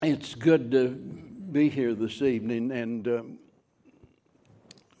It's good to be here this evening, and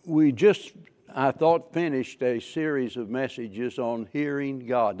we just, I thought, finished a series of messages on hearing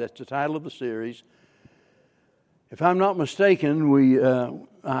God. That's the title of the series. If I'm not mistaken,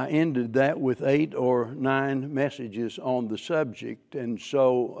 I ended that with 8 or 9 messages on the subject, and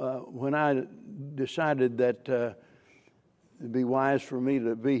so when I decided that it'd be wise for me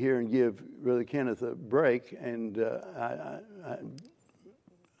to be here and give Brother Kenneth a break, and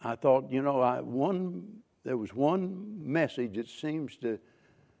I thought, there was one message that seems to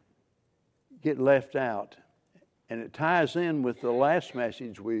get left out, and it ties in with the last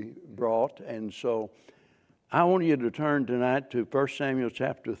message we brought, and so I want you to turn tonight to 1 Samuel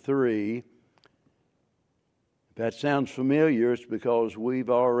chapter 3. If that sounds familiar, it's because we've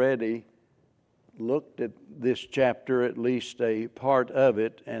already looked at this chapter, at least a part of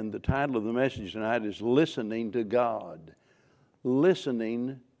it, and the title of the message tonight is Listening to God.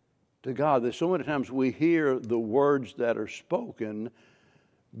 Listening to God. There's so many times we hear the words that are spoken,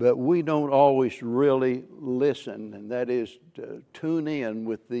 but we don't always really listen, and that is to tune in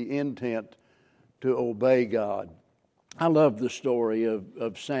with the intent to obey God. I love the story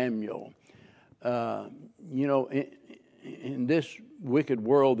of Samuel. In this wicked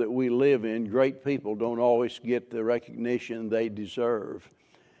world that we live in, great people don't always get the recognition they deserve.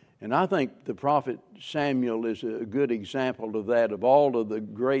 And I think the prophet Samuel is a good example of that. Of all of the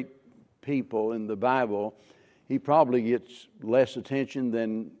great people in the Bible, he probably gets less attention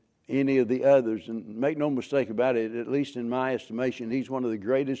than any of the others. And make no mistake about it, at least in my estimation, he's one of the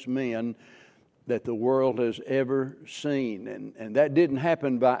greatest men that the world has ever seen. And that didn't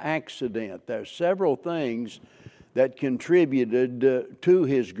happen by accident. There are several things that contributed to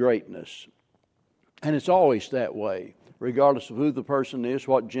his greatness. And it's always that way. Regardless of who the person is,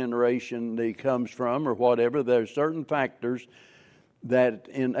 what generation he comes from, or whatever, there are certain factors that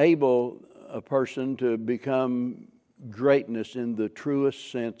enable a person to become greatness in the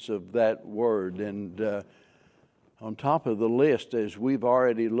truest sense of that word. And on top of the list, as we've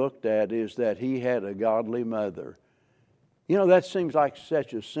already looked at, is that he had a godly mother. That seems like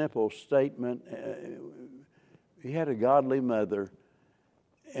such a simple statement. He had a godly mother.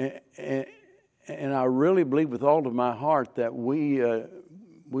 And I really believe with all of my heart that we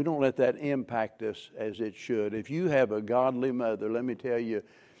don't let that impact us as it should. If you have a godly mother, let me tell you,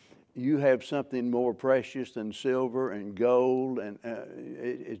 you have something more precious than silver and gold, and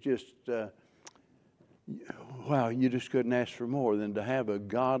it just, wow, you just couldn't ask for more than to have a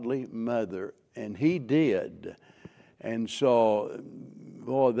godly mother, and he did. And so,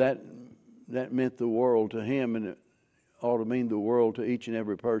 boy, that meant the world to him, and it ought to mean the world to each and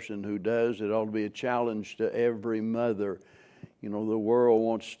every person who does. It ought to be a challenge to every mother. The world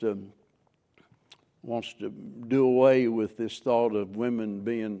wants to do away with this thought of women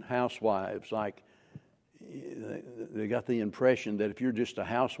being housewives. Like they got the impression that if you're just a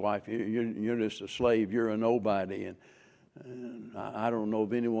housewife, you're just a slave, you're a nobody. And I don't know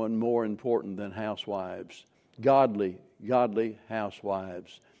of anyone more important than housewives. Godly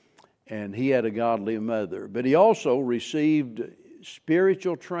housewives. And he had a godly mother. But he also received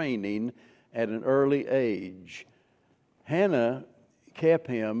spiritual training at an early age. Hannah kept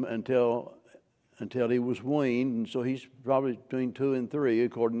him until he was weaned, and so he's probably between 2 and 3,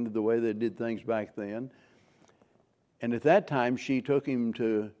 according to the way they did things back then. And at that time, she took him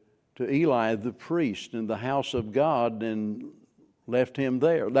to Eli, the priest, in the house of God, and left him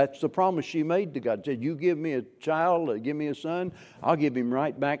there. That's the promise she made to God. She said, you give me a child, give me a son, I'll give him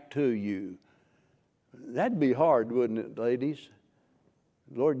right back to you. That'd be hard, wouldn't it, ladies?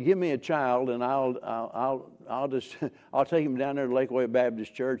 Lord, give me a child, and I'll take him down there to Lakeway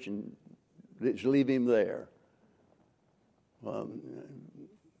Baptist Church and just leave him there. Well,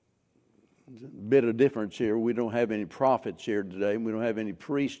 there's a bit of difference here. We don't have any prophets here today. We don't have any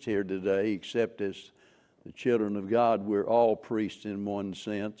priests here today, except as the children of God, we're all priests in one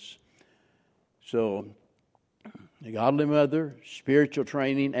sense. So, a godly mother, spiritual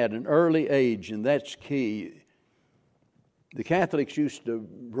training at an early age, and that's key. The Catholics used to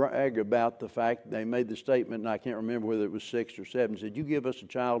brag about the fact, they made the statement, and I can't remember whether it was 6 or 7, said, you give us a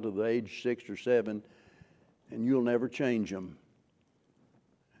child of the age 6 or 7, and you'll never change them.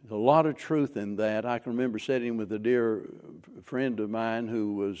 There's a lot of truth in that. I can remember sitting with a dear friend of mine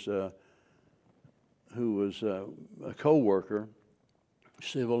who was a co-worker,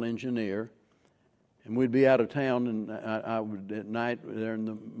 civil engineer, and we'd be out of town, and I would, at night there in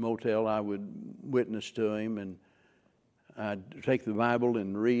the motel, I would witness to him, and I'd take the Bible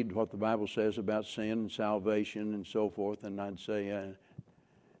and read what the Bible says about sin and salvation and so forth, and I'd say,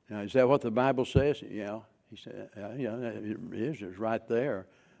 is that what the Bible says? Yeah. He said, yeah, it is. It's right there.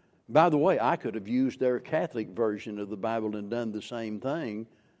 By the way, I could have used their Catholic version of the Bible and done the same thing.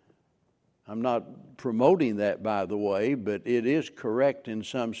 I'm not promoting that, by the way, but it is correct in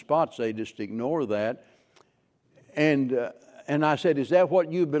some spots. They just ignore that. And I said, is that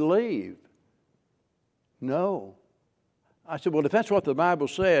what you believe? No. I said, well, if that's what the Bible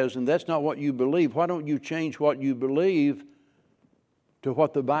says and that's not what you believe, why don't you change what you believe to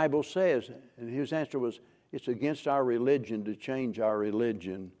what the Bible says? And his answer was, it's against our religion to change our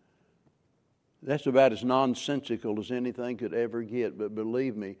religion. That's about as nonsensical as anything could ever get. But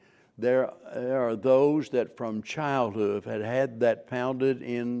believe me, there are those that from childhood had that pounded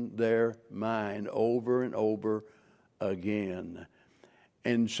in their mind over and over again.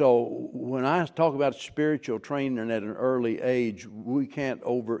 And so when I talk about spiritual training at an early age, we can't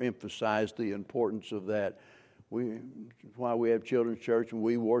overemphasize the importance of that. It's why we have children's church and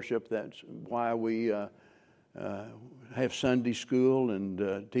we worship. That's why we have Sunday school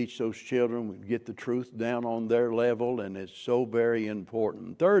and teach those children. We get the truth down on their level, and it's so very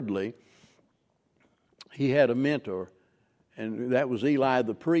important. Thirdly, he had a mentor, and that was Eli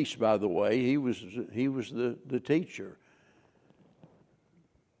the priest, by the way. He was the teacher.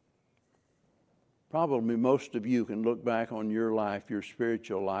 Probably most of you can look back on your life, your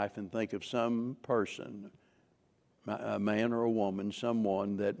spiritual life, and think of some person, a man or a woman,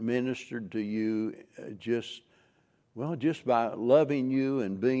 someone that ministered to you just by loving you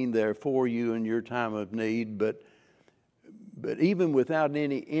and being there for you in your time of need, but even without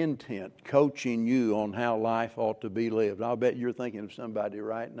any intent, coaching you on how life ought to be lived. I'll bet you're thinking of somebody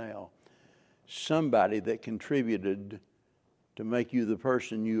right now, somebody that contributed to make you the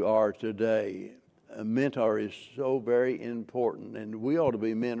person you are today. A mentor is so very important, and we ought to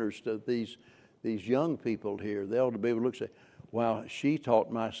be mentors to these young people here. They ought to be able to look and say, wow, she taught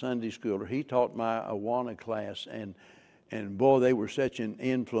my Sunday school, or he taught my Awana class, and boy, they were such an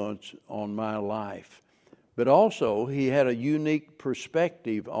influence on my life. But also, he had a unique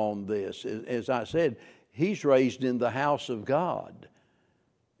perspective on this. As I said, he's raised in the house of God.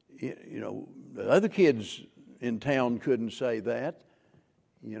 You know, the other kids in town couldn't say that,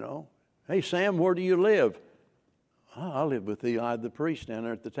 you know. Hey, Sam, where do you live? Oh, I live with Eli the priest down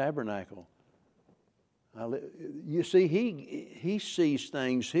there at the tabernacle. You see, he sees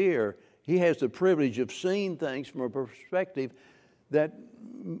things here. He has the privilege of seeing things from a perspective that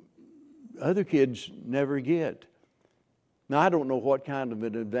other kids never get. Now, I don't know what kind of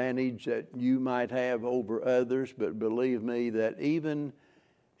an advantage that you might have over others, but believe me that even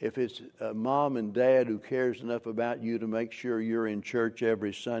if it's a mom and dad who cares enough about you to make sure you're in church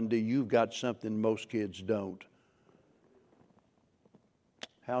every Sunday, you've got something most kids don't.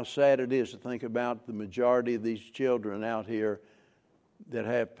 How sad it is to think about the majority of these children out here that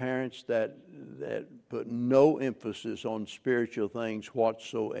have parents that put no emphasis on spiritual things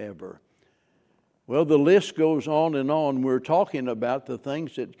whatsoever. Well, the list goes on and on. We're talking about the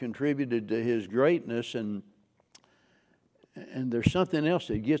things that contributed to his greatness, and there's something else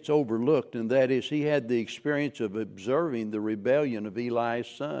that gets overlooked, and that is he had the experience of observing the rebellion of Eli's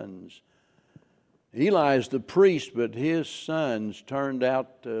sons. Eli is the priest, but his sons turned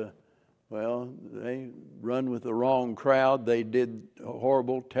out to, they run with the wrong crowd. They did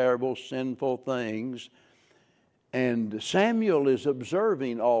horrible, terrible, sinful things. And Samuel is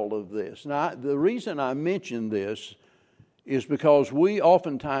observing all of this. Now, the reason I mention this is because we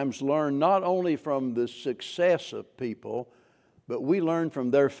oftentimes learn not only from the success of people, but we learn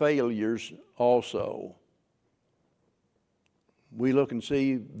from their failures also. We look and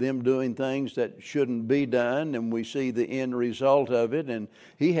see them doing things that shouldn't be done, and we see the end result of it. And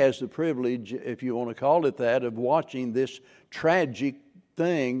he has the privilege, if you want to call it that, of watching this tragic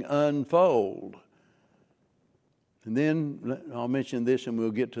thing unfold. And then I'll mention this and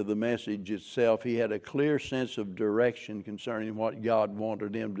we'll get to the message itself. He had a clear sense of direction concerning what God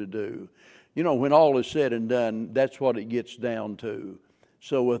wanted him to do. You know, when all is said and done, that's what it gets down to.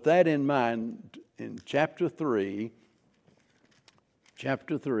 So with that in mind, in chapter 3,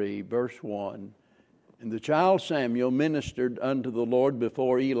 verse 1, and the child Samuel ministered unto the Lord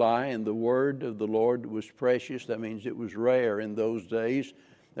before Eli, and the word of the Lord was precious. That means it was rare in those days.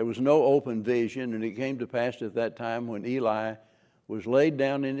 There was no open vision, and it came to pass at that time when Eli was laid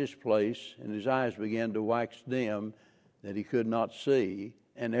down in his place, and his eyes began to wax dim, that he could not see.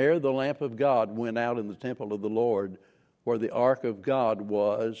 And ere the lamp of God went out in the temple of the Lord, where the ark of God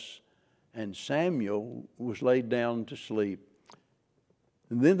was, and Samuel was laid down to sleep.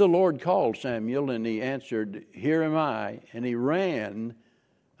 And then the Lord called Samuel, and he answered, Here am I. And he ran.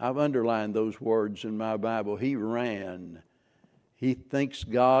 I've underlined those words in my Bible. He ran. He thinks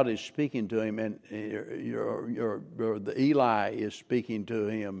God is speaking to him, and the Eli is speaking to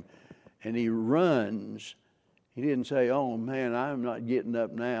him. and he runs. He didn't say, oh man, I'm not getting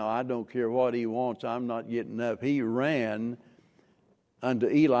up now. I don't care what he wants. I'm not getting up. He ran unto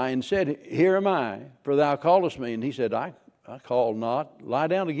Eli and said, here am I, for thou callest me. And he said, I called not. Lie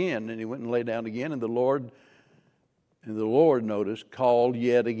down again. And he went and lay down again. And the Lord, notice, called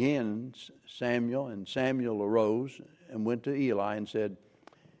yet again Samuel. And Samuel arose and went to Eli and said,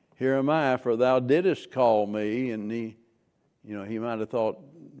 here am I, for thou didst call me. And he might have thought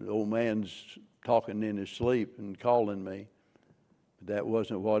the old man's talking in his sleep and calling me. But that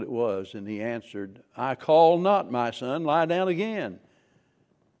wasn't what it was. And he answered, I call not, my son. Lie down again.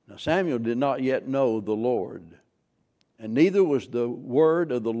 Now Samuel did not yet know the Lord, and neither was the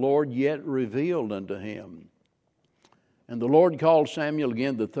word of the Lord yet revealed unto him. And the Lord called Samuel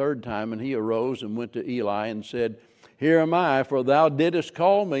again the third time, and he arose and went to Eli and said, here am I, for thou didst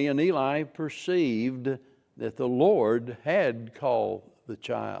call me. And Eli perceived that the Lord had called the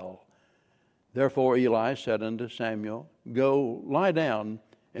child. Therefore Eli said unto Samuel, go lie down,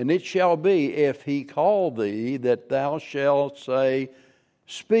 and it shall be, if he call thee, that thou shalt say,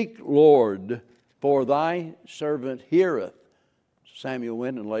 speak, Lord, for thy servant heareth. Samuel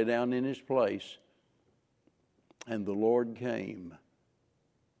went and lay down in his place, and the Lord came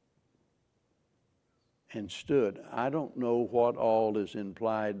and stood. I don't know what all is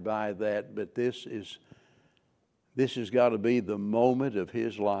implied by that, but this has got to be the moment of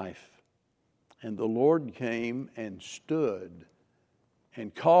his life. And the Lord came and stood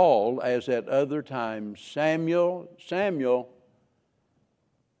and called, as at other times, Samuel, Samuel.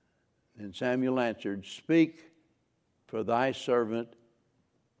 And Samuel answered, speak, for thy servant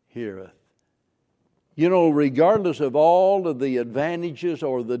heareth. You know, regardless of all of the advantages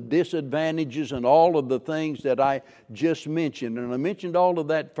or the disadvantages and all of the things that I just mentioned, and I mentioned all of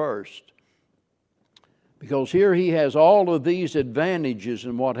that first, because here he has all of these advantages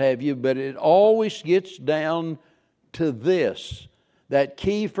and what have you, but it always gets down to this, that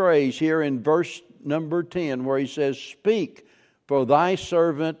key phrase here in verse number 10, where he says, speak, for thy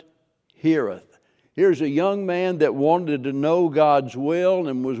servant heareth. Here's a young man that wanted to know God's will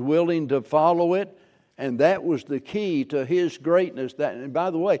and was willing to follow it, and that was the key to his greatness. And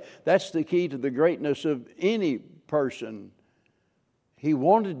by the way, that's the key to the greatness of any person. He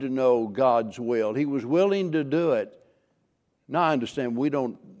wanted to know God's will. He was willing to do it. Now I understand we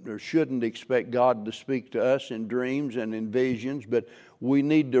don't or shouldn't expect God to speak to us in dreams and in visions, but we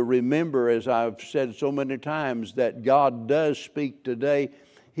need to remember, as I've said so many times, that God does speak today.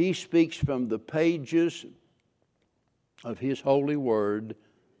 He speaks from the pages of His holy word,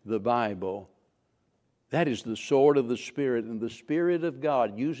 the Bible. That is the sword of the Spirit, and the Spirit of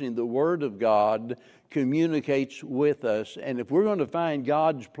God, using the Word of God, communicates with us. And if we're going to find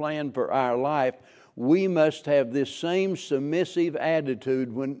God's plan for our life, we must have this same submissive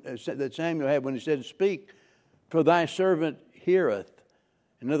attitude that Samuel had when he said, speak, for thy servant heareth.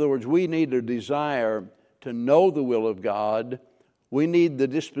 In other words, we need a desire to know the will of God. We need the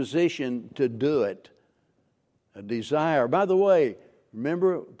disposition to do it. A desire. By the way,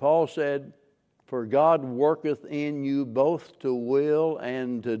 remember Paul said, for God worketh in you both to will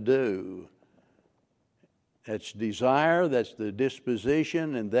and to do. That's desire, that's the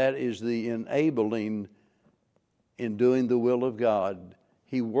disposition, and that is the enabling in doing the will of God.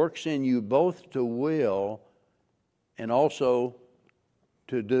 He works in you both to will and also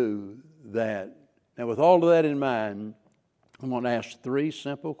to do that. Now, with all of that in mind, I'm going to ask 3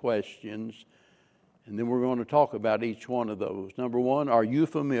 simple questions, and then we're going to talk about each one of those. Number 1, are you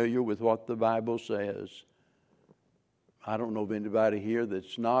familiar with what the Bible says? I don't know of anybody here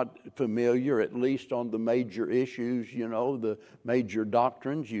that's not familiar, at least on the major issues, the major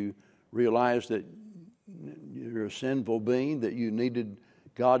doctrines. You realize that you're a sinful being, that you needed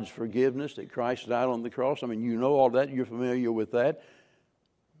God's forgiveness, that Christ died on the cross. I mean, you know all that. You're familiar with that.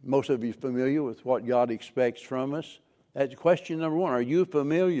 Most of you are familiar with what God expects from us. That's question number 1. Are you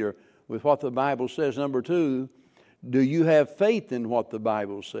familiar with what the Bible says? Number 2, do you have faith in what the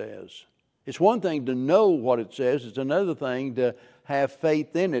Bible says? It's one thing to know what it says. It's another thing to have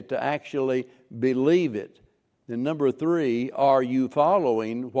faith in it, to actually believe it. Then number 3, are you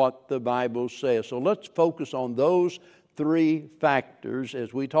following what the Bible says? So let's focus on those 3 factors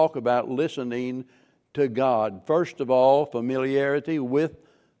as we talk about listening to God. First of all, familiarity with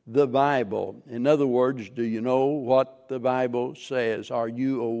the Bible. In other words, do you know what the Bible says? Are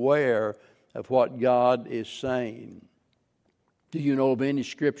you aware of what God is saying? Do you know of any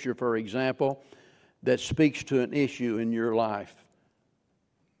scripture, for example, that speaks to an issue in your life?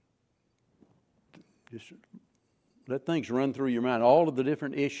 Just let things run through your mind, all of the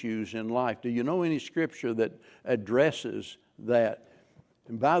different issues in life. Do you know any scripture that addresses that?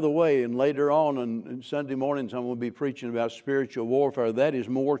 And by the way, and later on Sunday mornings, I'm going to be preaching about spiritual warfare. That is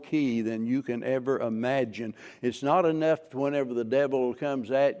more key than you can ever imagine. It's not enough whenever the devil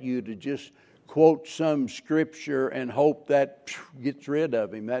comes at you to just quote some scripture and hope that gets rid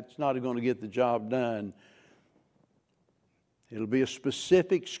of him. That's not going to get the job done. It'll be a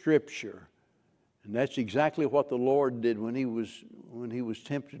specific scripture. And that's exactly what the Lord did when he was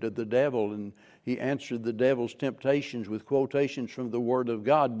tempted of the devil, and he answered the devil's temptations with quotations from the Word of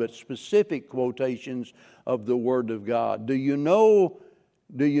God, but specific quotations of the Word of God. Do you know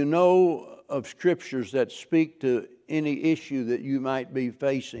of scriptures that speak to any issue that you might be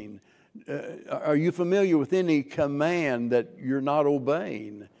facing? Are you familiar with any command that you're not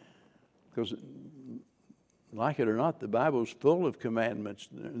obeying? Because like it or not, the Bible's full of commandments.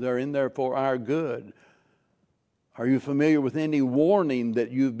 They're in there for our good. Are you familiar with any warning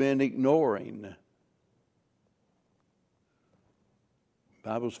that you've been ignoring? The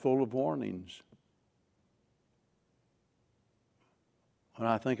Bible's full of warnings. When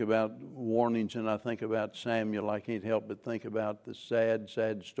I think about warnings and I think about Samuel, I can't help but think about the sad,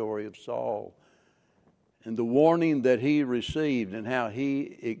 sad story of Saul. And the warning that he received and how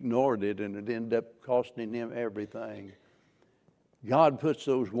he ignored it, and it ended up costing him everything. God puts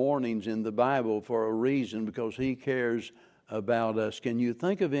those warnings in the Bible for a reason, because he cares about us. Can you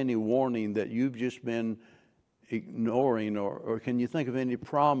think of any warning that you've just been ignoring, or can you think of any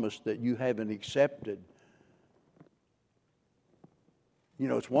promise that you haven't accepted? You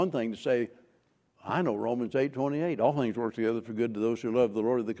know, it's one thing to say, I know Romans 8:28. All things work together for good to those who love the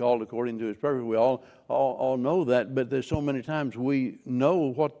Lord, the called according to his purpose. We all know that, but there's so many times we know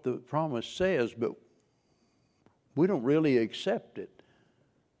what the promise says, but we don't really accept it.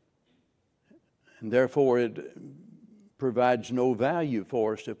 And therefore it provides no value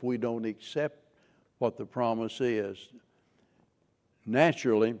for us if we don't accept what the promise is.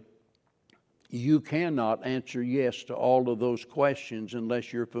 Naturally, you cannot answer yes to all of those questions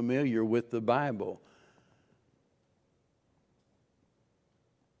unless you're familiar with the Bible.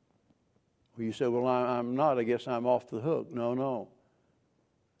 Well, you say, well, I'm not. I guess I'm off the hook. No.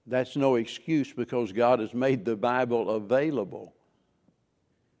 That's no excuse, because God has made the Bible available.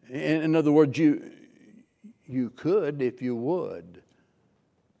 In other words, you could if you would.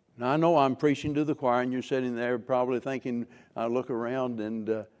 Now, I know I'm preaching to the choir, and you're sitting there probably thinking, I look around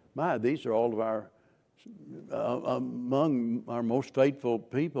and these are all of our, among our most faithful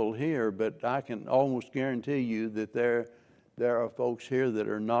people here, but I can almost guarantee you that there are folks here that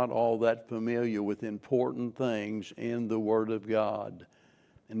are not all that familiar with important things in the Word of God.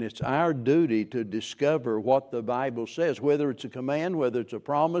 And it's our duty to discover what the Bible says, whether it's a command, whether it's a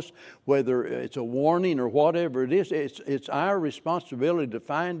promise, whether it's a warning or whatever it is. It's our responsibility to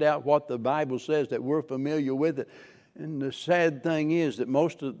find out what the Bible says, that we're familiar with it. And the sad thing is that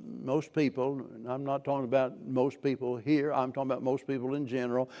most people, and I'm not talking about most people here, I'm talking about most people in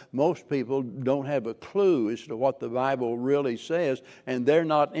general, most people don't have a clue as to what the Bible really says, and they're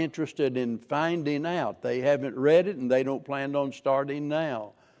not interested in finding out. They haven't read it, and they don't plan on starting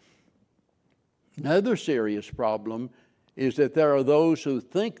now. Another serious problem is that there are those who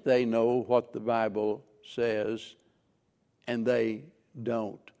think they know what the Bible says, and they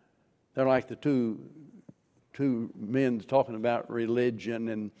don't. They're like the two men talking about religion,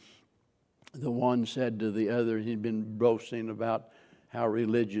 and the one said to the other, he'd been boasting about how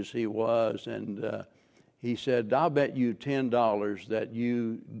religious he was, and he said, I'll bet you $10 that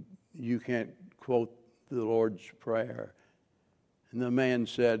you can't quote the Lord's Prayer. And the man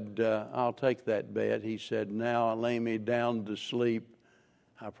said, I'll take that bet. He said, now I lay me down to sleep.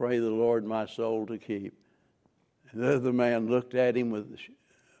 I pray the Lord my soul to keep. And the other man looked at him with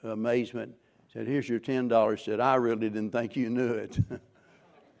amazement, said, here's your $10. Said, I really didn't think you knew it.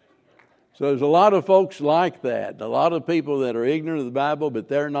 So there's a lot of folks like that. A lot of people that are ignorant of the Bible, but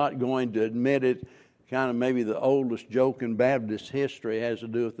they're not going to admit it. Kind of maybe the oldest joke in Baptist history has to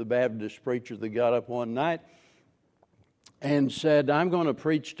do with the Baptist preacher that got up one night and said, I'm going to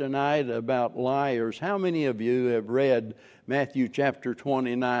preach tonight about liars. How many of you have read Matthew chapter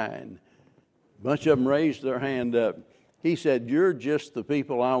 29? A bunch of them raised their hand up. He said, you're just the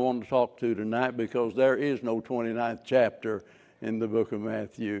people I want to talk to tonight, because there is no 29th chapter in the book of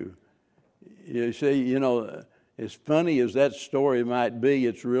Matthew. You see, as funny as that story might be,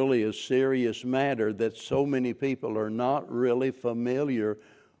 it's really a serious matter that so many people are not really familiar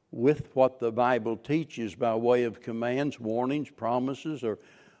with what the Bible teaches by way of commands, warnings, promises,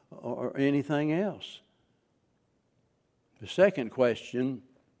 or anything else. The second question,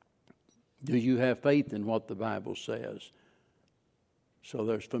 do you have faith in what the Bible says? So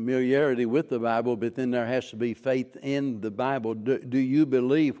there's familiarity with the Bible, but then there has to be faith in the Bible. Do you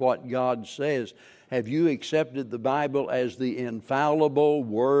believe what God says? Have you accepted the Bible as the infallible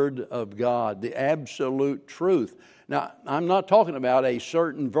Word of God, the absolute truth? Now, I'm not talking about a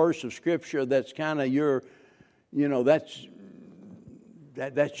certain verse of Scripture that's kind of your, that's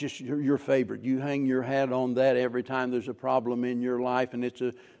just your favorite. You hang your hat on that every time there's a problem in your life, and it's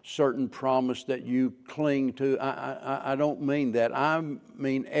a certain promise that you cling to. I don't mean that. I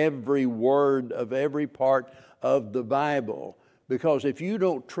mean every word of every part of the Bible. Because if you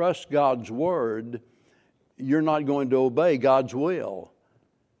don't trust God's Word, you're not going to obey God's will.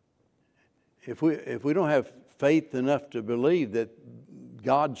 If we don't have faith enough to believe that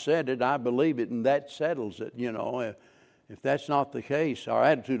God said it, I believe it, and that settles it, If that's not the case, our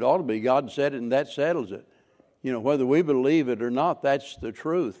attitude ought to be, God said it and that settles it. Whether we believe it or not, that's the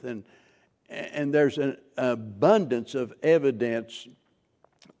truth. And there's an abundance of evidence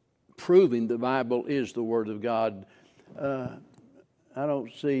proving the Bible is the Word of God. I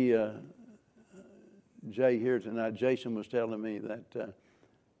don't see Jay here tonight. Jason was telling me that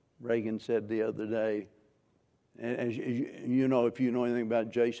Reagan said the other day, and as if you know anything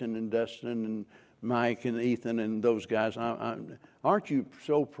about Jason and Dustin and Mike and Ethan and those guys, aren't you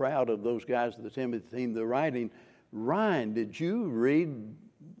so proud of those guys of the Timothy team? The writing. Ryan, did you read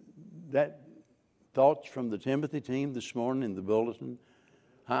that thoughts from the Timothy team this morning in the bulletin?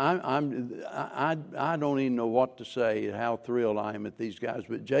 I don't even know what to say, how thrilled I am at these guys.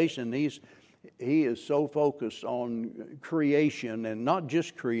 But Jason, he is so focused on creation, and not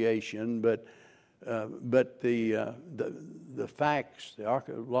just creation, but the facts, the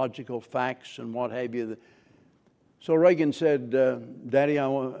archaeological facts, and what have you. So Reagan said, "Daddy,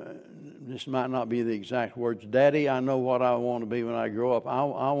 this might not be the exact words. Daddy, I know what I want to be when I grow up. I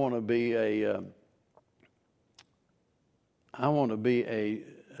want to be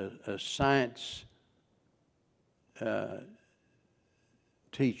a science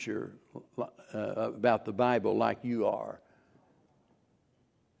teacher about the Bible like you are."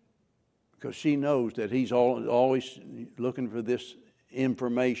 Because she knows that he's always looking for this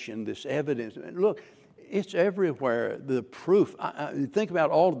information, this evidence. And look, it's everywhere, the proof. Think about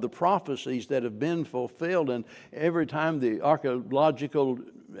all of the prophecies that have been fulfilled, and every time the archaeological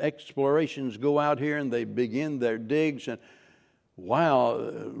explorations go out here and they begin their digs, and wow,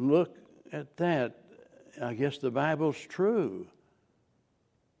 look at that. I guess the Bible's true.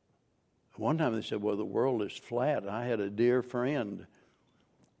 One time they said, well, the world is flat. I had a dear friend,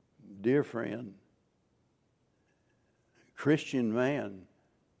 Christian man,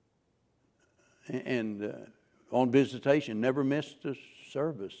 and on visitation, never missed a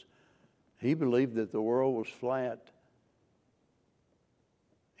service. He believed that the world was flat.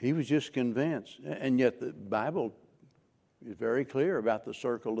 He was just convinced. And yet the Bible is very clear about the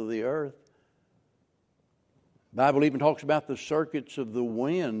circle of the earth. The Bible even talks about the circuits of the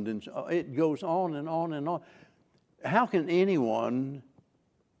wind, and it goes on and on and on. How can any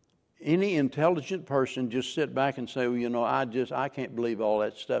intelligent person just sit back and say, well, I can't believe all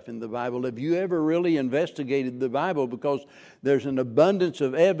that stuff in the Bible? Have you ever really investigated the Bible? Because there's an abundance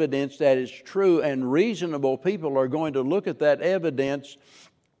of evidence that is true, and reasonable people are going to look at that evidence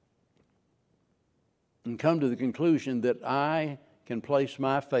and come to the conclusion that I can place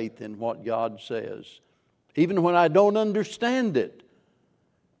my faith in what God says, even when I don't understand it.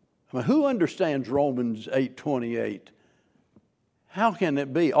 I mean, who understands Romans 8:28? How can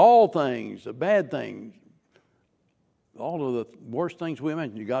it be? All things, the bad things, all of the worst things we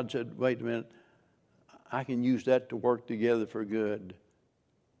mentioned, God said, wait a minute, I can use that to work together for good.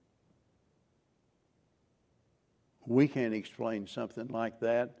 We can't explain something like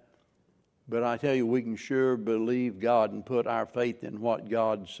that, but I tell you, we can sure believe God and put our faith in what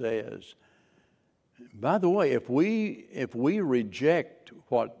God says. By the way, if we reject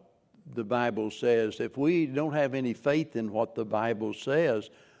what the Bible says, if we don't have any faith in what the Bible says,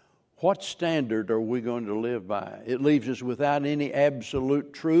 what standard are we going to live by? It leaves us without any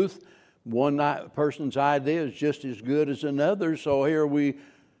absolute truth. One person's idea is just as good as another, so here we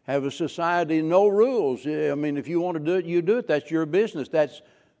have a society, no rules. I mean, if you want to do it, you do it. That's your business. That's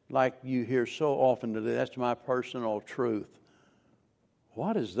like you hear so often today, that's my personal truth.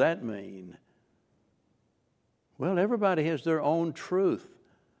 What does that mean? Well, everybody has their own truth.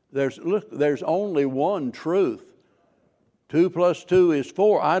 There's only one truth. 2 + 2 is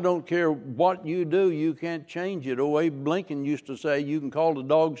 4. I don't care what you do, you can't change it. Abe Lincoln used to say you can call the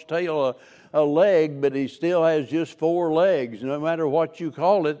dog's tail a leg, but he still has just 4 legs. No matter what you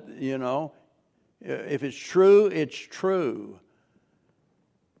call it, if it's true, it's true.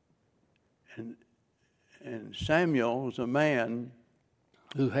 And Samuel was a man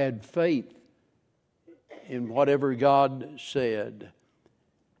who had faith in whatever God said.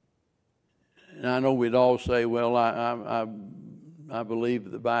 And I know we'd all say, well, I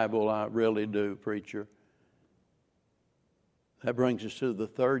believe the Bible. I really do, preacher. That brings us to the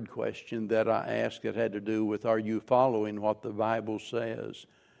third question that I asked. It had to do with, are you following what the Bible says?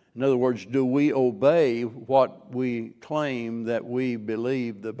 In other words, do we obey what we claim that we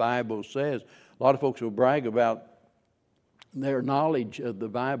believe the Bible says? A lot of folks will brag about their knowledge of the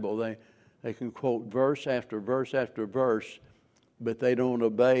Bible. They can quote verse after verse after verse, but they don't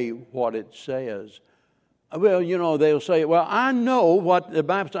obey what it says. Well, they'll say, well, I know what the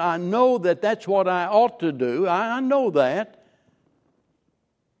Bible says. I know that that's what I ought to do. I know that.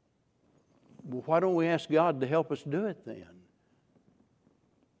 Well, why don't we ask God to help us do it then?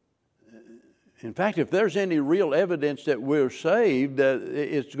 In fact, if there's any real evidence that we're saved,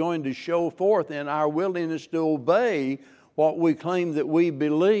 it's going to show forth in our willingness to obey what we claim that we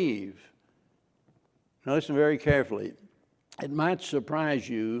believe. Now listen very carefully. It might surprise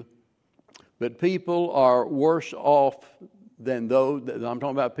you, but people are worse off than those. I'm talking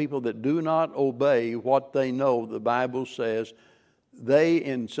about people that do not obey what they know the Bible says. They,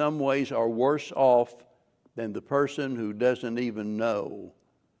 in some ways, are worse off than the person who doesn't even know.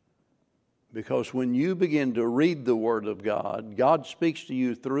 Because when you begin to read the Word of God, God speaks to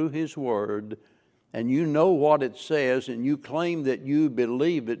you through His Word, and you know what it says, and you claim that you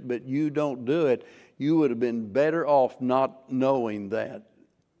believe it, but you don't do it, you would have been better off not knowing that.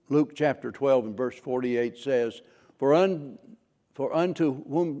 Luke chapter 12 and verse 48 says, For unto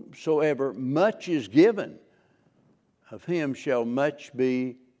whomsoever much is given, of him shall much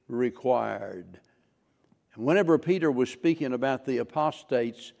be required. And whenever Peter was speaking about the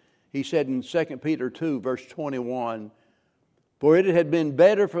apostates, he said in 2 Peter 2, verse 21, For it had been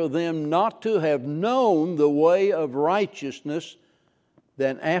better for them not to have known the way of righteousness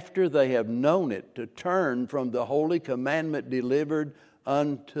than after they have known it, to turn from the holy commandment delivered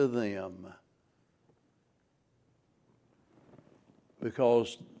unto them.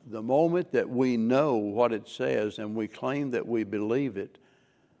 Because the moment that we know what it says and we claim that we believe it,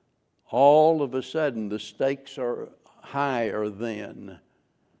 all of a sudden the stakes are higher then.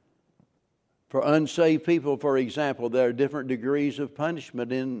 For unsaved people, for example, there are different degrees of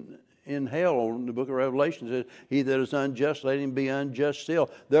punishment in hell. The book of Revelation says, he that is unjust, let him be unjust still.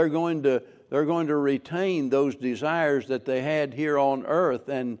 They're going to retain those desires that they had here on earth.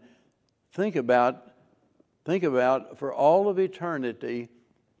 And think about for all of eternity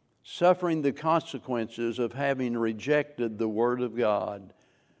suffering the consequences of having rejected the Word of God.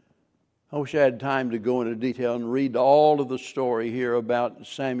 I wish I had time to go into detail and read all of the story here about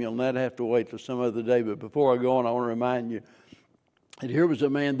Samuel, and that'd have to wait till some other day. But before I go on, I want to remind you that here was a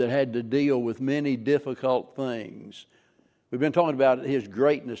man that had to deal with many difficult things. We've been talking about his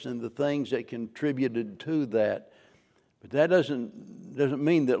greatness and the things that contributed to that. But that doesn't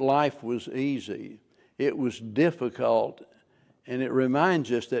mean that life was easy. It was difficult. And it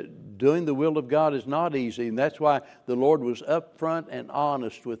reminds us that doing the will of God is not easy. And that's why the Lord was upfront and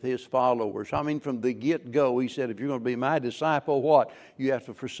honest with His followers. I mean, from the get-go, He said, if you're going to be my disciple, what? You have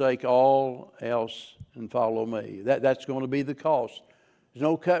to forsake all else and follow me. That's going to be the cost. There's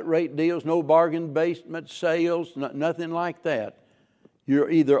no cut rate deals, no bargain basement sales, nothing like that. You're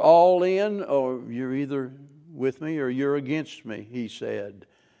either all in or you're either with me or you're against me, He said.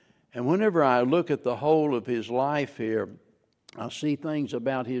 And whenever I look at the whole of His life here, I see things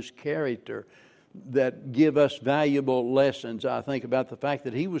about His character that give us valuable lessons. I think about the fact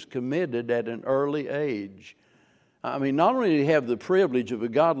that He was committed at an early age. I mean, not only did He have the privilege of a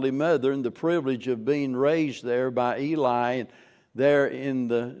godly mother and the privilege of being raised there by Eli and there in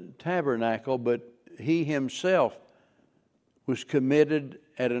the tabernacle, but He Himself was committed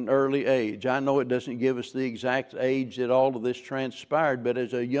at an early age. I know it doesn't give us the exact age that all of this transpired, but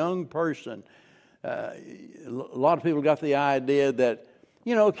as a young person, a lot of people got the idea that,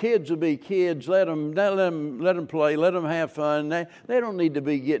 kids will be kids. Let them play. Let them have fun. They don't need to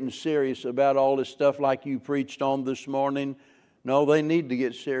be getting serious about all this stuff like you preached on this morning. No, they need to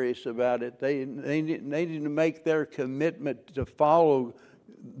get serious about it. They need to make their commitment to follow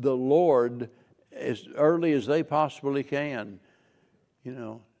the Lord as early as they possibly can.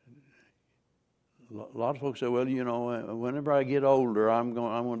 A lot of folks say, well, whenever I get older, I'm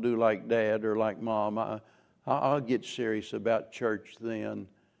going to do like Dad or like Mom. I'll get serious about church then.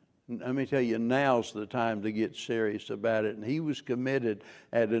 Let me tell you, now's the time to get serious about it. And he was committed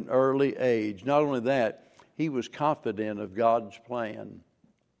at an early age. Not only that, he was confident of God's plan. And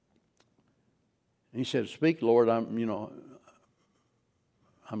he said, "Speak, Lord. I'm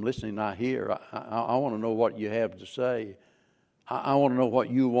listening. I hear. I want to know what you have to say." I want to know what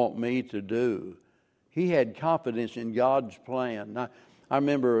you want me to do. He had confidence in God's plan. I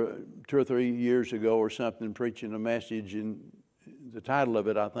remember 2 or 3 years ago or something preaching a message, and the title of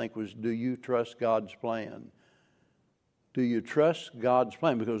it, I think, was, Do You Trust God's Plan? Do you trust God's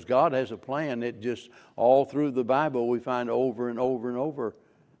plan? Because God has a plan. It just, all through the Bible, we find over and over and over.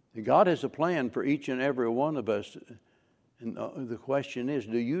 God has a plan for each and every one of us. And the question is,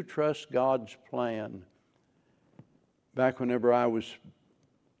 do you trust God's plan? Back whenever I was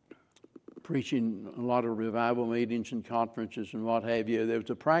preaching a lot of revival meetings and conferences and what have you, there was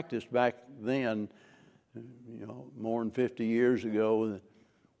a practice back then, more than 50 years ago,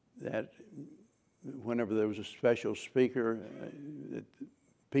 that whenever there was a special speaker, that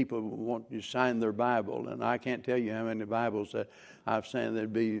people want you to sign their Bible. And I can't tell you how many Bibles that I've signed.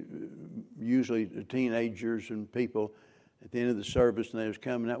 There'd be usually teenagers and people at the end of the service, and they was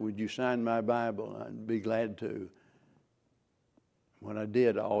coming out, would you sign my Bible? And I'd be glad to. When I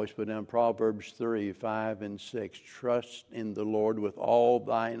did, I always put down Proverbs 3, 5, and 6. Trust in the Lord with all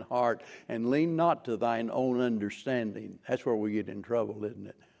thine heart, and lean not to thine own understanding. That's where we get in trouble, isn't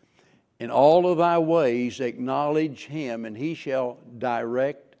it? In all of thy ways acknowledge him, and he shall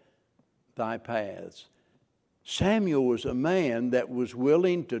direct thy paths. Samuel was a man that was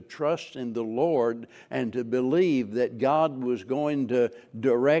willing to trust in the Lord and to believe that God was going to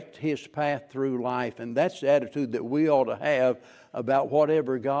direct his path through life. And that's the attitude that we ought to have about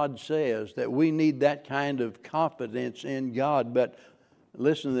whatever God says, that we need that kind of confidence in God. But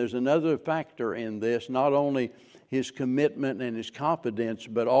listen, there's another factor in this, not only his commitment and his confidence,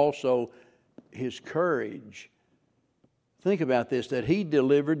 but also his courage. Think about this, that he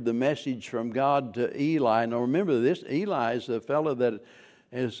delivered the message from God to Eli. Now remember this, Eli is the fellow that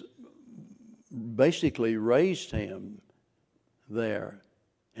has basically raised him there.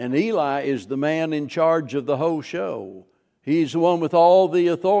 And Eli is the man in charge of the whole show. He's the one with all the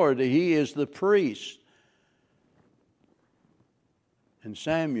authority. He is the priest. And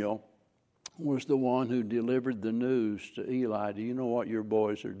Samuel was the one who delivered the news to Eli. Do you know what your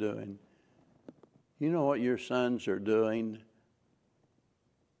boys are doing? You know what your sons are doing?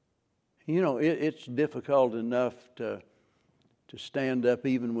 It's difficult enough to stand up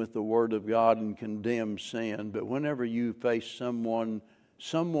even with the Word of God and condemn sin. But whenever you face someone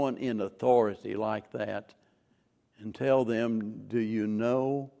in authority like that and tell them, do you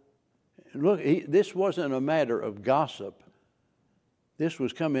know? Look, this wasn't a matter of gossip. This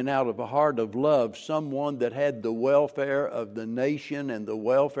was coming out of a heart of love, someone that had the welfare of the nation and the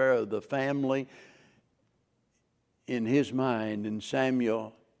welfare of the family in his mind. And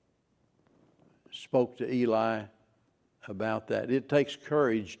Samuel spoke to Eli about that. It takes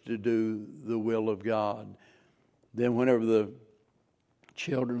courage to do the will of God. Then whenever the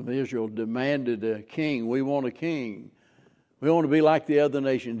children of Israel demanded a king, we want a king. We want to be like the other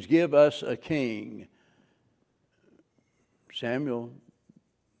nations. Give us a king. Samuel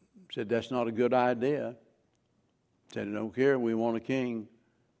said, that's not a good idea. Said, I don't care, we want a king.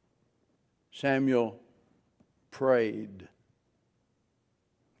 Samuel prayed.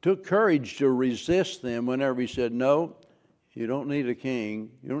 Took courage to resist them whenever he said, no, you don't need a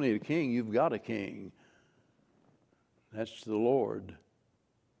king. You don't need a king, you've got a king. That's the Lord.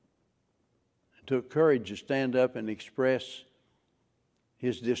 Took courage to stand up and express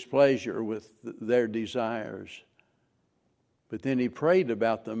his displeasure with their desires. But then he prayed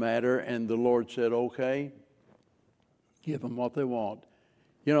about the matter, and the Lord said, okay, give them what they want.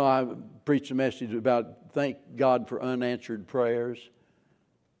 I preached a message about thank God for unanswered prayers.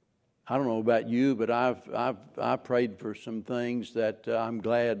 I don't know about you, but I prayed for some things that I'm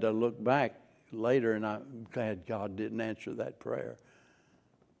glad to look back later, and I'm glad God didn't answer that prayer.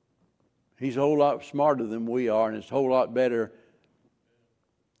 He's a whole lot smarter than we are, and it's a whole lot better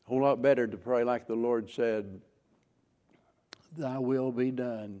to pray like the Lord said, thy will be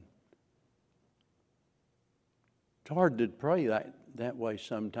done. It's hard to pray that way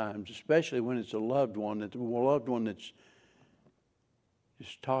sometimes, especially when it's a loved one that's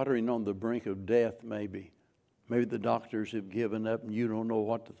just tottering on the brink of death maybe. Maybe the doctors have given up and you don't know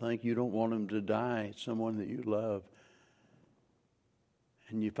what to think. You don't want them to die. It's someone that you love.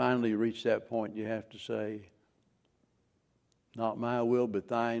 And you finally reach that point, you have to say, not my will, but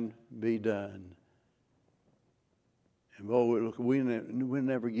thine be done. And look, we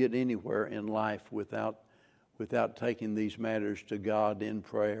never get anywhere in life without taking these matters to God in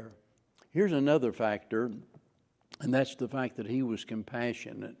prayer. Here's another factor, and that's the fact that he was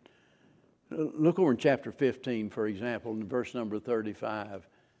compassionate. Look over in chapter 15, for example, in verse number 35.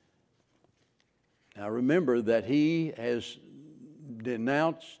 Now remember that he has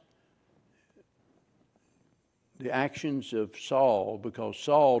denounced the actions of Saul, because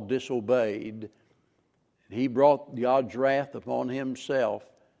Saul disobeyed. He brought God's wrath upon himself.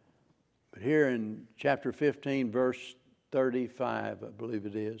 But here in chapter 15, verse 35, I believe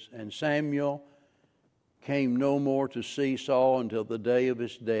it is, and Samuel came no more to see Saul until the day of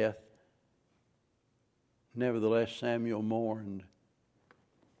his death. Nevertheless, Samuel mourned.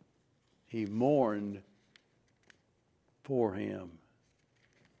 He mourned for him.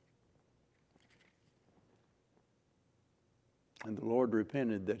 And the Lord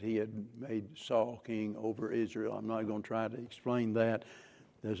repented that he had made Saul king over Israel. I'm not going to try to explain that.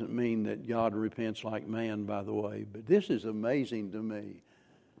 Doesn't mean that God repents like man, by the way. But this is amazing to me.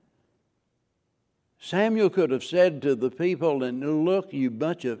 Samuel could have said to the people, and look, you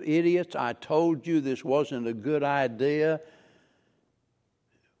bunch of idiots, I told you this wasn't a good idea.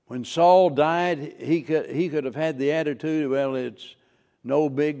 When Saul died, he could have had the attitude, well, it's no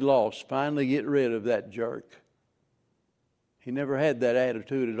big loss. Finally get rid of that jerk. He never had that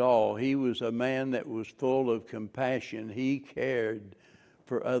attitude at all. He was a man that was full of compassion. He cared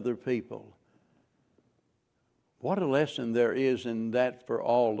for other people. What a lesson there is in that for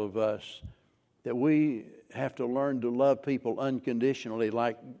all of us, that we have to learn to love people unconditionally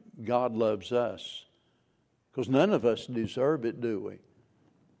like God loves us. Because none of us deserve it, do we?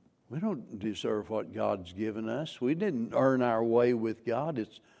 We don't deserve what God's given us. We didn't earn our way with God.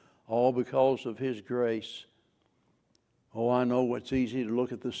 It's all because of His grace. Oh, I know it's easy to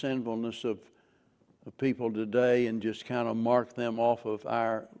look at the sinfulness of people today and just kind of mark them off of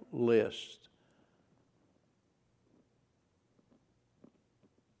our list.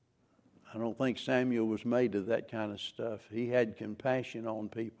 I don't think Samuel was made of that kind of stuff. He had compassion on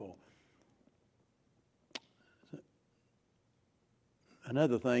people.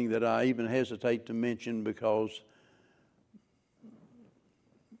 Another thing that I even hesitate to mention because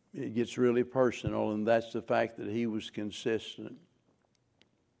it gets really personal, and that's the fact that he was consistent.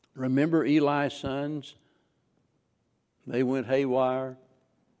 Remember Eli's sons? They went haywire,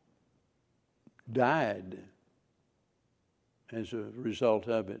 died as a result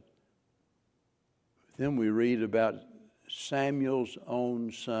of it. Then we read about Samuel's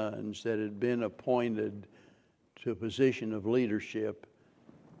own sons that had been appointed to a position of leadership,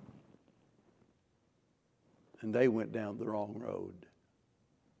 and they went down the wrong road.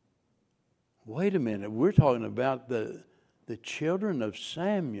 Wait a minute, we're talking about the children of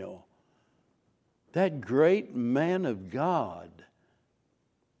Samuel, that great man of God.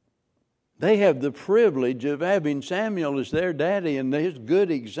 They have the privilege of having Samuel as their daddy and his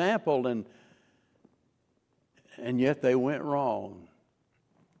good example, and yet they went wrong.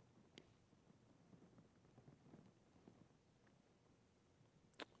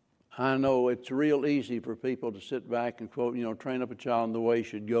 I know it's real easy for people to sit back and quote, train up a child in the way he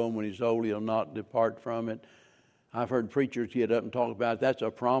should go, and when he's old, he'll not depart from it. I've heard preachers get up and talk about that's a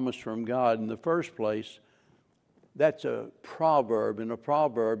promise from God. In the first place, that's a proverb, and a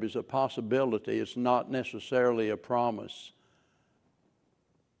proverb is a possibility. It's not necessarily a promise.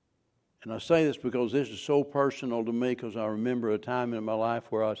 And I say this because this is so personal to me, because I remember a time in my life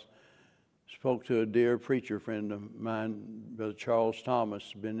where I spoke to a dear preacher friend of mine, Brother Charles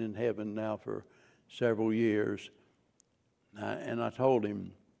Thomas, been in heaven now for several years. And I told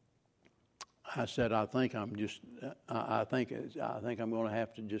him, I said, I think I'm going to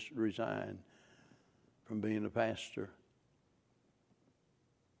have to just resign from being a pastor.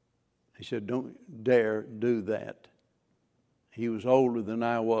 He said, don't dare do that. He was older than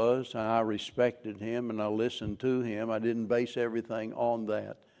I was, and I respected him, and I listened to him. I didn't base everything on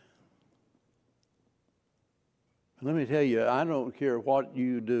that. Let me tell you, I don't care what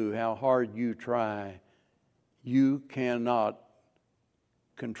you do, how hard you try, you cannot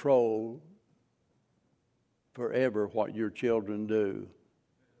control forever what your children do.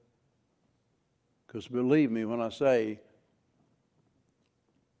 Because believe me when I say,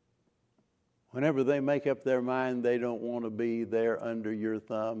 whenever they make up their mind they don't want to be there under your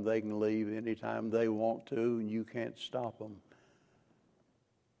thumb, they can leave anytime they want to, and you can't stop them.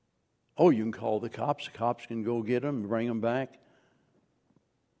 Oh, you can call the cops. The cops can go get them and bring them back.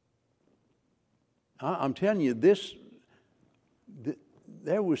 I'm telling you,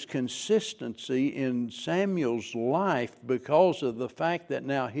 there was consistency in Samuel's life because of the fact that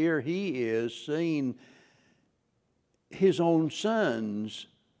now here he is seeing his own sons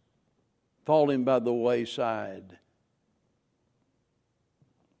falling by the wayside.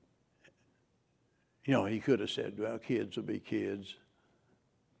 He could have said, well, kids will be kids.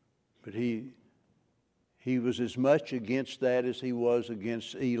 But he was as much against that as he was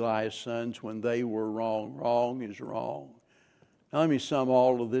against Eli's sons when they were wrong. Wrong is wrong. Now let me sum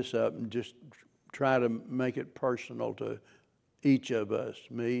all of this up and just try to make it personal to each of us,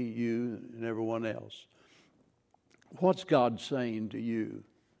 me, you, and everyone else. What's God saying to you?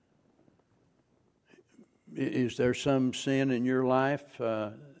 Is there some sin in your life?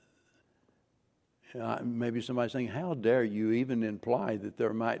 Maybe somebody's saying, how dare you even imply that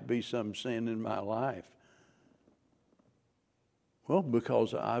there might be some sin in my life? Well,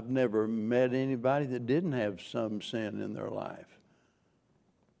 because I've never met anybody that didn't have some sin in their life.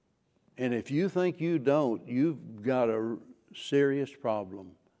 And if you think you don't, you've got a serious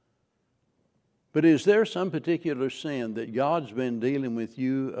problem. But is there some particular sin that God's been dealing with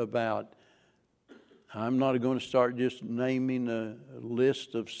you about? I'm not going to start just naming a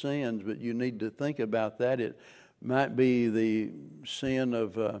list of sins, but you need to think about that. It might be the sin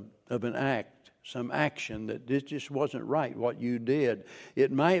of an act, some action that it just wasn't right, what you did.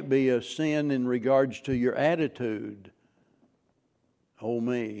 It might be a sin in regards to your attitude. Oh,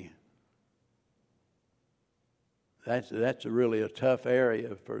 me. That's really a tough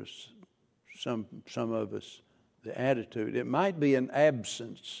area for some of us, the attitude. It might be an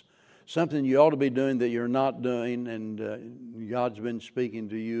absence, something you ought to be doing that you're not doing, and God's been speaking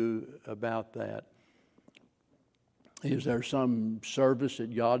to you about that. Is there some service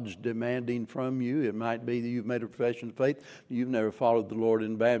that God's demanding from you? It might be that you've made a profession of faith. You've never followed the Lord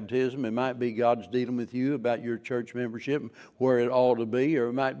in baptism. It might be God's dealing with you about your church membership, where it ought to be, or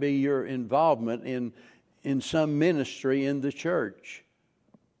it might be your involvement in some ministry in the church.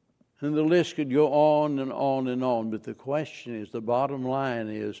 And the list could go on and on and on. But the question is, the bottom line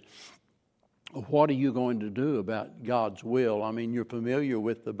is, what are you going to do about God's will? I mean, you're familiar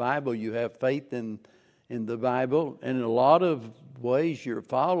with the Bible. You have faith in the Bible. And in a lot of ways, you're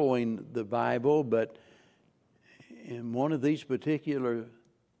following the Bible. But in one of these particular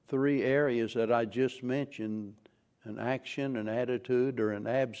three areas that I just mentioned, an action, an attitude, or an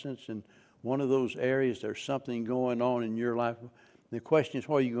absence, and one of those areas, there's something going on in your life. The question is,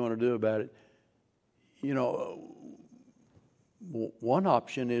 what are you going to do about it? You know, one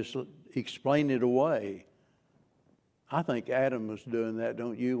option is explain it away. I think Adam was doing that,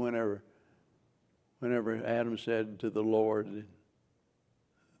 don't you? Whenever Adam said to the Lord,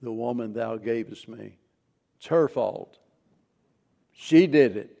 the woman thou gavest me, it's her fault. She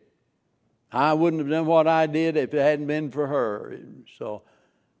did it. I wouldn't have done what I did if it hadn't been for her. So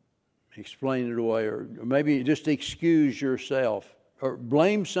explain it away, or maybe just excuse yourself, or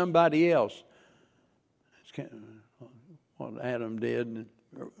blame somebody else. It's what Adam did,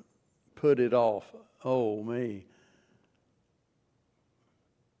 put it off. Oh, me.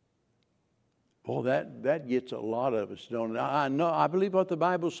 Boy, that gets a lot of us, don't it? I know, I believe what the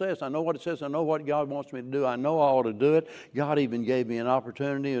Bible says. I know what it says. I know what God wants me to do. I know I ought to do it. God even gave me an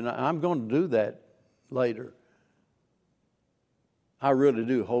opportunity, and I'm going to do that later. I really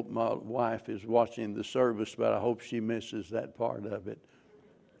do hope my wife is watching the service, but I hope she misses that part of it.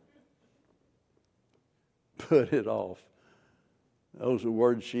 Put it off. Those are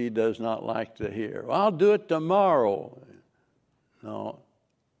words she does not like to hear. Well, I'll do it tomorrow. No.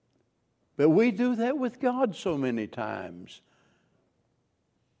 But we do that with God so many times.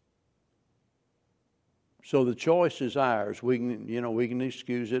 So the choice is ours. We can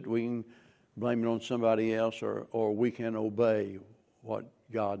excuse it. We can blame it on somebody else, or we can obey what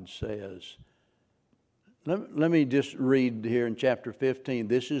God says. Let me just read here in chapter 15.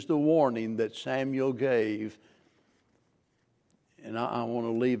 This is the warning that Samuel gave. And I want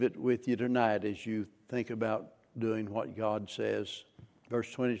to leave it with you tonight as you think about doing what God says.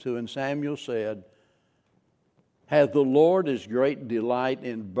 Verse 22, and Samuel said, hath the Lord his great delight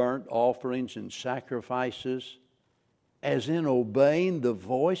in burnt offerings and sacrifices, as in obeying the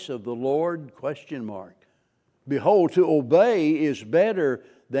voice of the Lord? ? Behold, to obey is better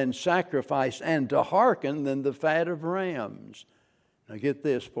than sacrifice, and to hearken than the fat of rams. Now get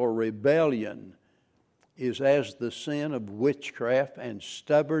this, for rebellion is as the sin of witchcraft, and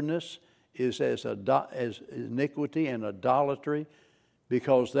stubbornness is as iniquity and idolatry.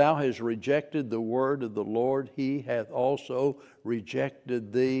 Because thou hast rejected the word of the Lord, he hath also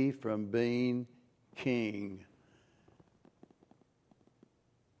rejected thee from being king.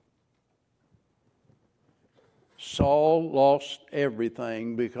 Saul lost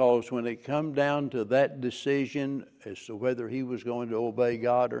everything because when it come down to that decision as to whether he was going to obey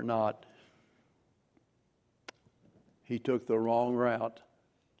God or not, he took the wrong route.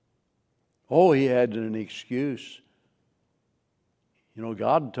 Oh, he had an excuse. You know,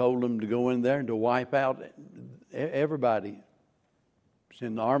 God told him to go in there and to wipe out everybody.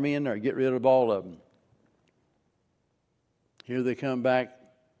 Send the army in there, get rid of all of them. Here they come back,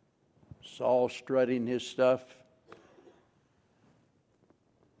 Saul strutting his stuff.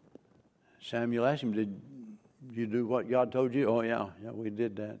 Samuel asked him, did you do what God told you? Oh, yeah, we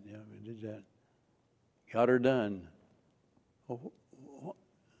did that. Yeah, we did that. Got her done. Well,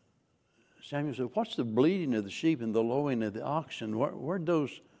 Samuel said, what's the bleating of the sheep and the lowing of the oxen? Where'd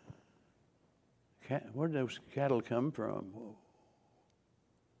those cattle come from?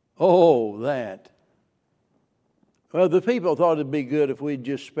 Oh, that. Well, the people thought it'd be good if we'd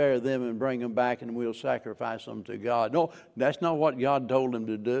just spare them and bring them back and we'll sacrifice them to God. No, that's not what God told them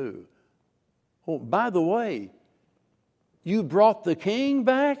to do. Oh, by the way, you brought the king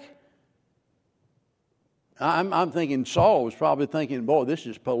back? I'm thinking Saul was probably thinking, boy, this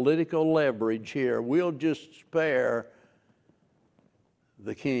is political leverage here. We'll just spare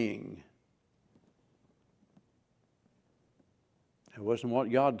the king. It wasn't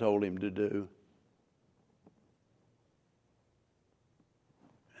what God told him to do.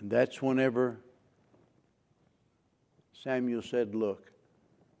 And that's whenever Samuel said, look,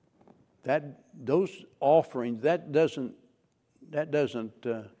 those offerings, that doesn't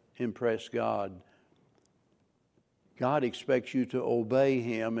impress God. God expects you to obey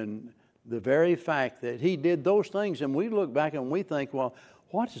Him, and the very fact that He did those things, and we look back and we think, well,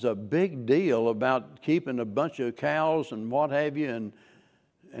 what is a big deal about keeping a bunch of cows and what have you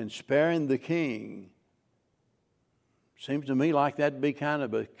and sparing the king? Seems to me like that'd be kind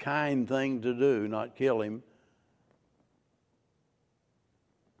of a kind thing to do, not kill him.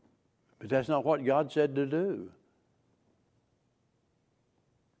 But that's not what God said to do.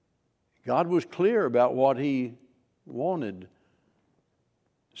 God was clear about what He wanted.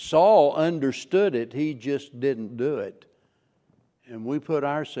 Saul understood it, he just didn't do it. And we put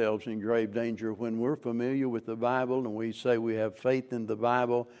ourselves in grave danger when we're familiar with the Bible and we say we have faith in the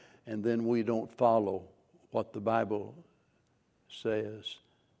Bible and then we don't follow what the Bible says.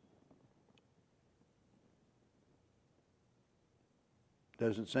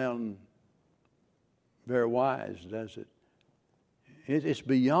 Doesn't sound very wise, does it? It's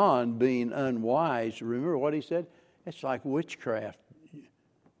beyond being unwise. Remember what he said? It's like witchcraft.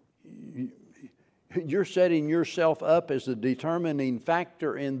 You're setting yourself up as the determining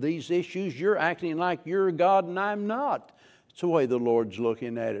factor in these issues. You're acting like you're God and I'm not. It's the way the Lord's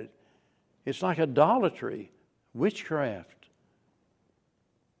looking at it. It's like idolatry, witchcraft.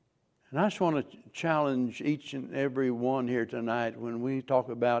 And I just want to challenge each and every one here tonight when we talk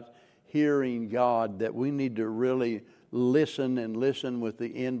about hearing God, that we need to really listen and listen with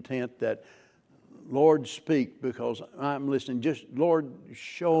the intent that, Lord, speak because I'm listening. Just, Lord,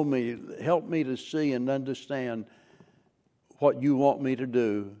 show me, help me to see and understand what you want me to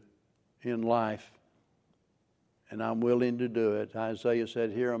do in life. And I'm willing to do it. Isaiah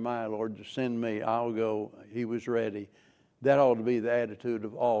said, here am I, Lord, send me, I'll go. He was ready. That ought to be the attitude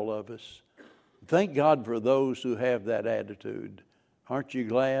of all of us. Thank God for those who have that attitude. Aren't you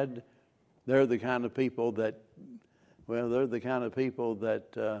glad? They're the kind of people that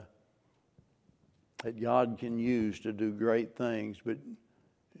that God can use to do great things. But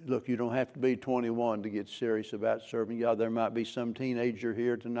look, you don't have to be 21 to get serious about serving God. There might be some teenager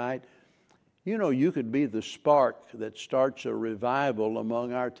here tonight. You know, you could be the spark that starts a revival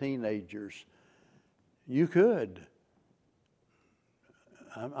among our teenagers. You could.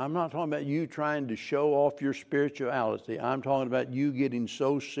 I'm not talking about you trying to show off your spirituality. I'm talking about you getting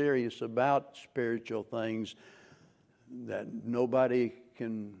so serious about spiritual things that nobody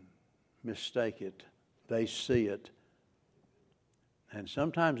can mistake it. They see it. And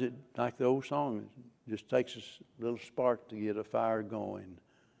sometimes it, like the old song, it just takes a little spark to get a fire going.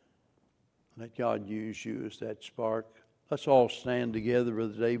 Let God use you as that spark. Let's all stand together,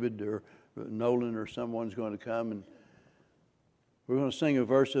 Brother David or Nolan or someone's going to come, and we're going to sing a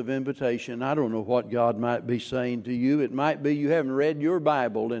verse of invitation. I don't know what God might be saying to you. It might be you haven't read your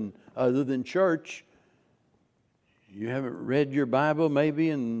Bible in other than church. You haven't read your Bible maybe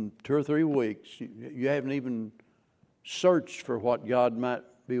in 2 or 3 weeks. You haven't even searched for what God might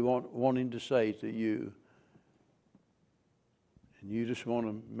be wanting to say to you. And you just want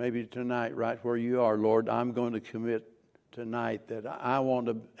to, maybe tonight, right where you are, Lord, I'm going to commit tonight that I want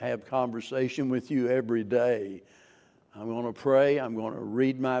to have conversation with you every day. I'm going to pray. I'm going to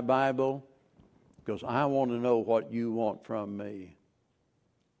read my Bible because I want to know what you want from me.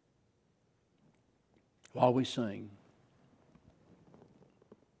 While we sing.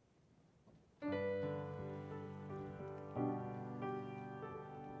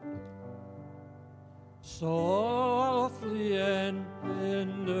 Softly and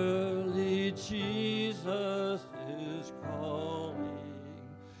tenderly Jesus is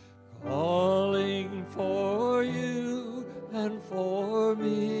calling for you and for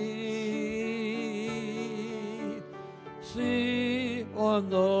me. See on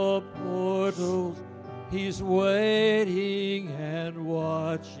the poor mortals, He's waiting and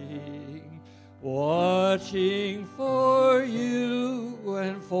watching for you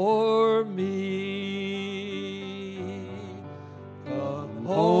and for me.